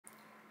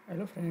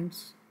Hello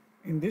friends,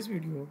 in this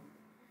video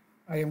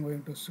I am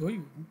going to show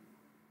you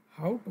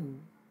how to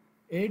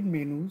add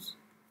menus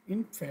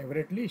in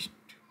favorite list.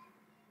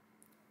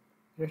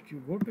 Just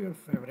you go to your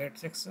favorite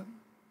section.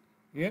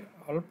 Here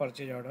all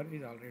purchase order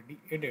is already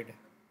added.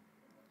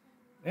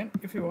 Then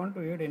if you want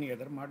to add any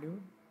other module,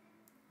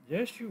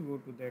 just you go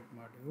to that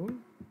module.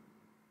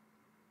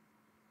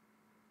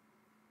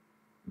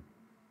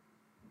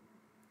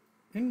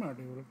 In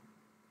module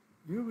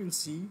you will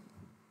see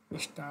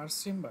star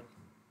symbol,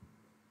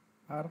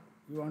 or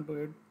you want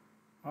to add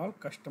all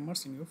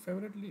customers in your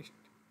favorite list.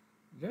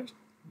 Just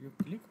you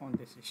click on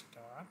this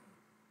star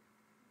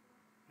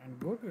and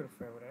go to your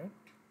favorite.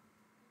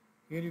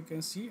 Here you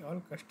can see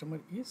all customer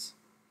is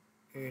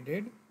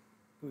added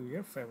to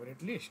your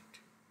favorite list.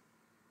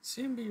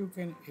 Same way you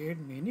can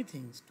add many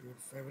things to your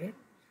favorite,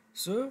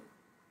 so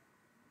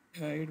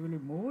it will be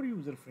more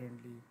user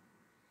friendly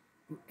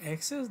to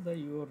access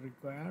your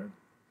required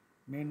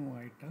menu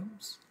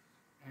items,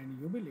 and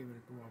you will be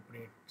able to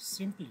operate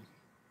simply.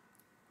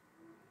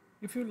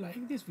 If you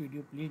like this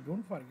video, please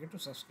don't forget to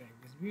subscribe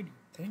this video.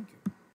 Thank you.